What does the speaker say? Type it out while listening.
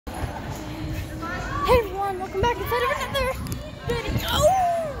everyone, welcome back inside of another video.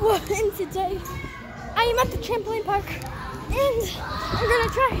 And today I am at the trampoline park and I'm gonna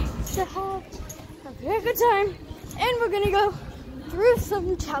try to have a very good time and we're gonna go through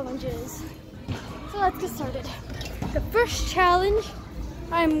some challenges. So let's get started. The first challenge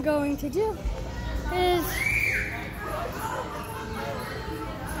I'm going to do is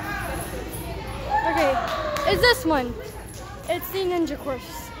this one. It's the ninja course.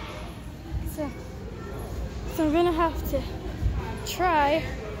 So I'm gonna have to try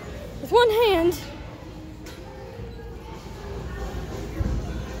with one hand.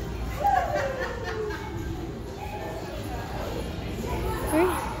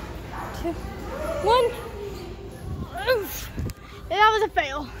 Three, two, one. Oof. And that was a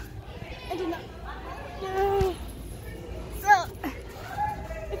fail. I did not. So,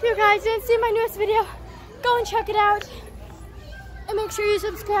 if you guys didn't see my newest video, go and check it out. And make sure you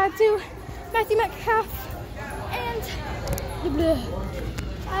subscribe to Matthew Metcalf. And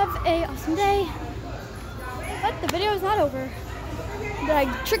have a awesome day. But the video is not over. Did I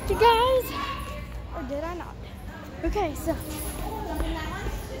trick you guys? Or did I not? Okay, so.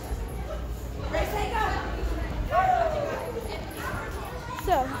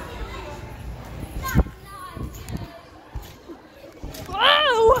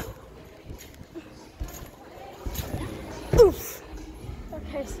 Whoa! Oof.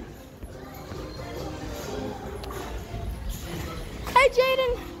 Okay, so. Hey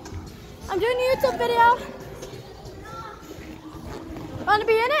Jaden, I'm doing a YouTube video. Want to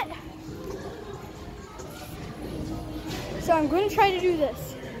be in it? So I'm going to try to do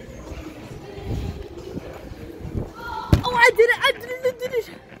this. Oh, I did it! I did it!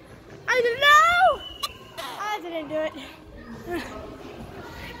 I didn't know! I didn't do it.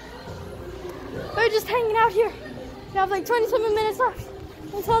 We're just hanging out here. We have like 27 minutes left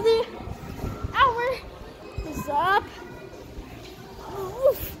until the hour is up.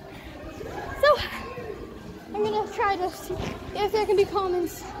 Oof. So I'm gonna try to see if there can be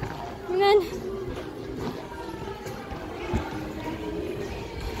comments, and then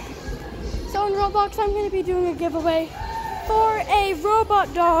so in Roblox I'm gonna be doing a giveaway for a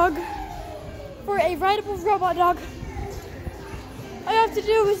robot dog, for a rideable robot dog. All you have to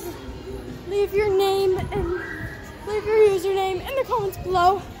do is leave your name and leave your username in the comments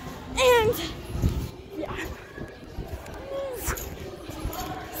below, and yeah.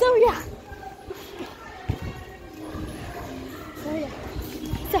 So yeah.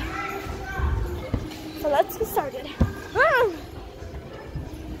 So let's get started. Oh,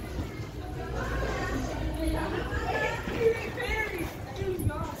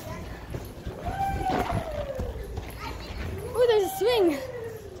 there's a swing.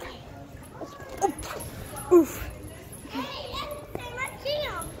 Oof.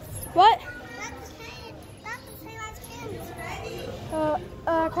 What?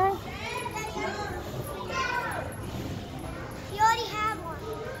 Okay. You already have one.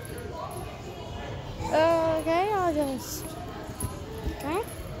 Okay, I'll just. Okay.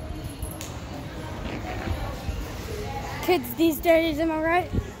 Kids these days, am I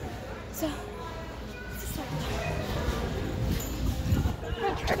right? So, I'm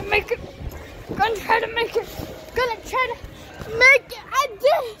gonna try to make it. Gonna try to make it. Gonna try to make it. I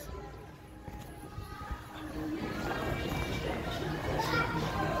did it.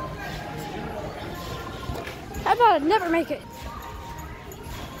 I thought I'd never make it.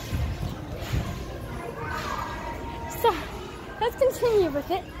 So, let's continue with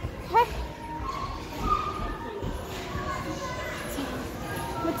it, okay? So,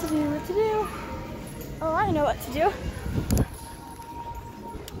 what to do? Oh, I know what to do.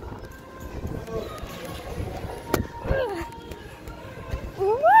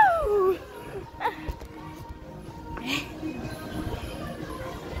 Woo!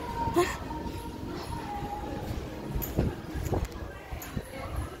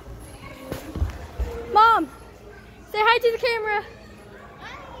 Mom, say hi to the camera.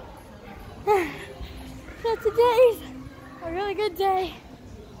 So today's a really good day.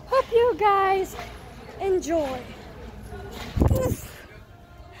 Hope you guys enjoy.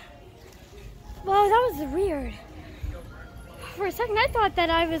 Well, that was weird. For a second, I thought that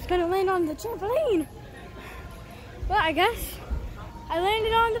I was gonna land on the trampoline. Well, I guess I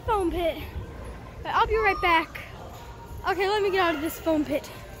landed on the foam pit. But I'll be right back. Okay, let me get out of this foam pit.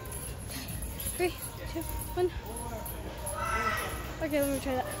 3, 2, 1. Okay, let me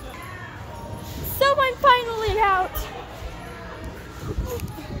try that. So I'm finally out.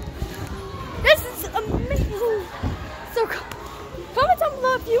 This is amazing. So comment down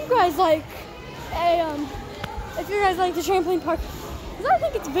below if you guys like if you guys like the trampoline park, because I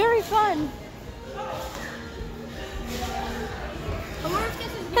think it's very fun. Hello,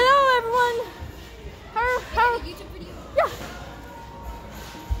 everyone. How? YouTube video? Yeah.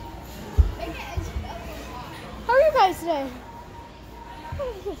 How are you guys today?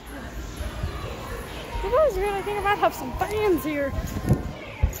 Good. You guys really think I might have some fans here.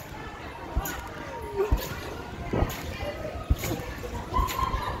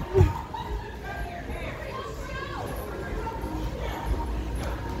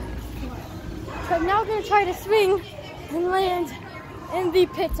 So I'm now going to try to swing and land in the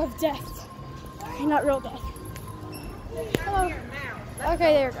pits of death. Okay, not real death. Hello.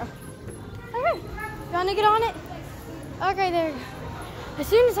 Okay, there we go. Okay, you want to get on it? Okay, there we go. As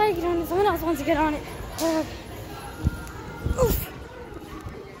soon as I get on it, someone else wants to get on it. Oof.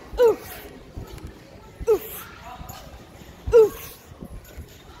 Oof. Oof. Oof.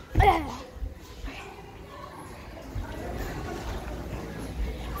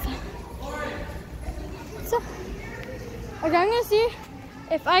 So, okay, I'm gonna see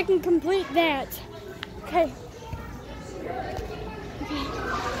if I can complete that. Okay. Okay.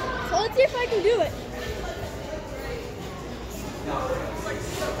 So let's see if I can do it.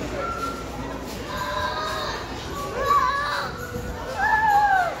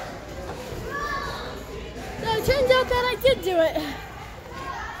 So it turns out that I did do it.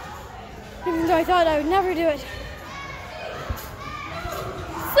 Even though I thought I would never do it.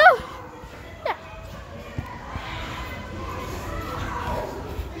 So, yeah.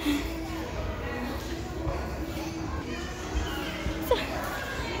 So,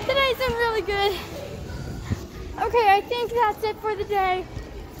 today's been really good. Okay, I think that's it for the day.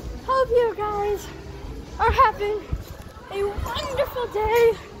 Hope you guys are having a wonderful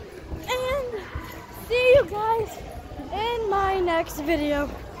day. And see you guys in my next video.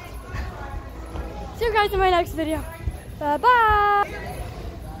 See you guys in my next video. Bye-bye.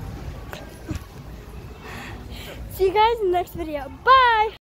 See you guys in the next video. Bye.